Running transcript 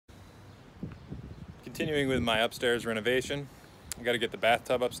Continuing with my upstairs renovation, I got to get the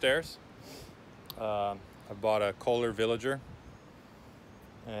bathtub upstairs. I bought a Kohler Villager,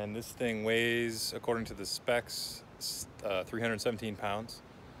 and this thing weighs, according to the specs, 317 pounds.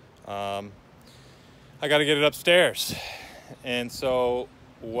 I got to get it upstairs, and so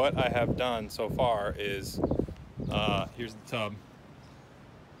what I have done so far is, here's the tub.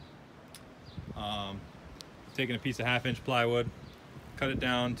 Taken a piece of 1/2-inch plywood, cut it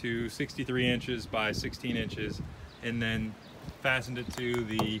down to 63 inches by 16 inches, and then fastened it to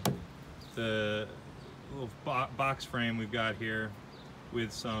the little box frame we've got here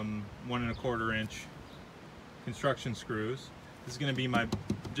with some 1 1/4 inch construction screws. This is going to be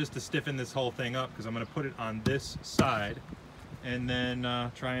just to stiffen this whole thing up, because I'm going to put it on this side and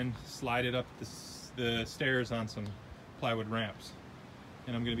then try and slide it up the stairs on some plywood ramps.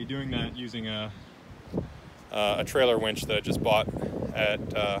 And I'm going to be doing that using a trailer winch that I just bought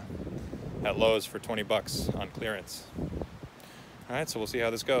at Lowe's for 20 bucks on clearance. All right, so we'll see how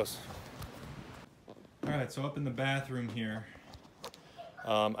this goes. All right, so up in the bathroom here,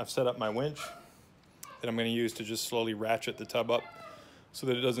 I've set up my winch that I'm going to use to just slowly ratchet the tub up so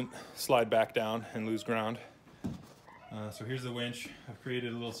that it doesn't slide back down and lose ground. So here's the winch. I've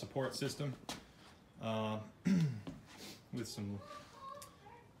created a little support system with some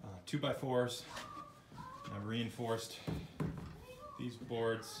 2x4s. I've reinforced these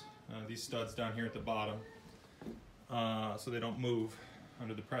boards, these studs down here at the bottom, so they don't move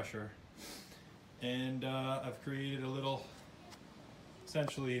under the pressure. And I've created a little,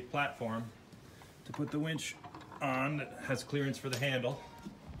 essentially, platform to put the winch on that has clearance for the handle.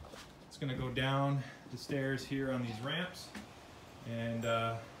 It's going to go down the stairs here on these ramps, and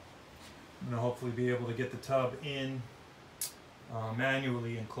I'm going to hopefully be able to get the tub in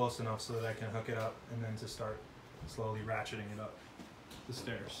manually and close enough so that I can hook it up and then to start slowly ratcheting it up the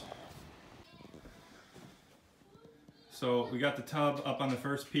stairs. So we got the tub up on the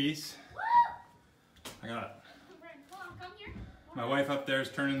first piece. I got my wife up there is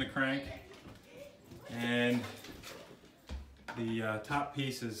turning the crank, and the top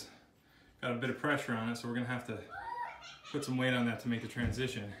piece has got a bit of pressure on it, so we're gonna have to put some weight on that to make the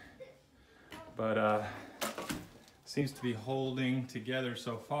transition. But seems to be holding together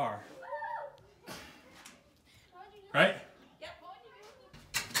so far. Right?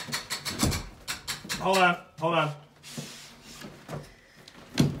 Hold on, hold on.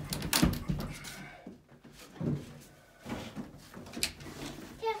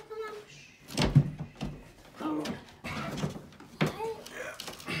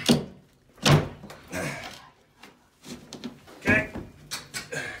 Okay,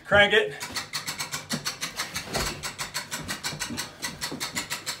 crank it.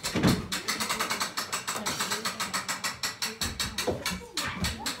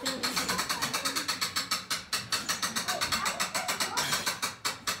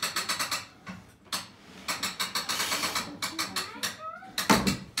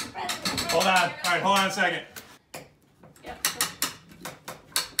 Hold on. All right, hold on a second. Yep.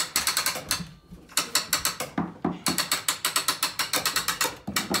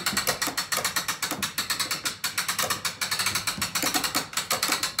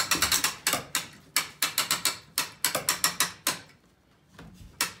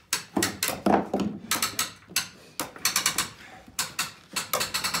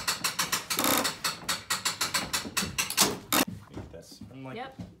 This. I'm like,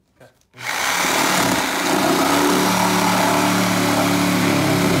 Yep. okay.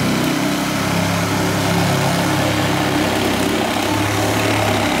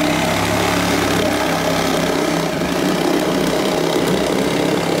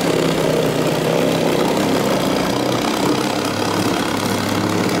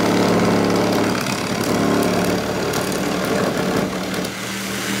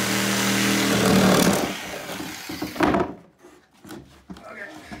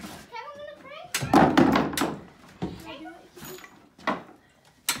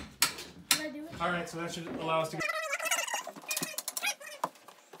 All right, so that should allow us to get.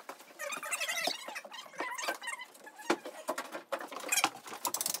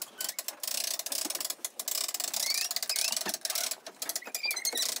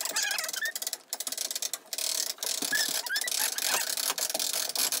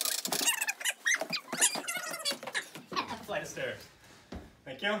 Flight of stairs.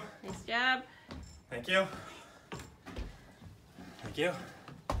 Thank you. Nice job. Thank you. Thank you.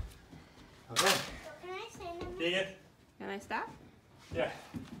 Okay. Can I say them? Vegan? Can I stop? Yeah.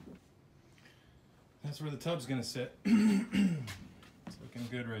 That's where the tub's gonna sit. It's looking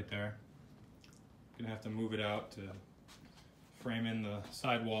good right there. Gonna have to move it out to frame in the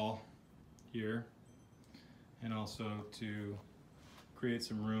sidewall here and also to create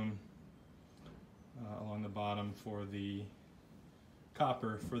some room along the bottom for the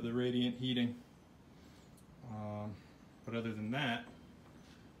copper for the radiant heating. But other than that,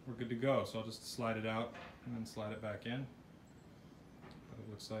 we're good to go. So I'll just slide it out and then slide it back in. But it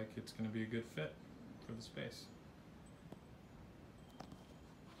looks like it's going to be a good fit for the space.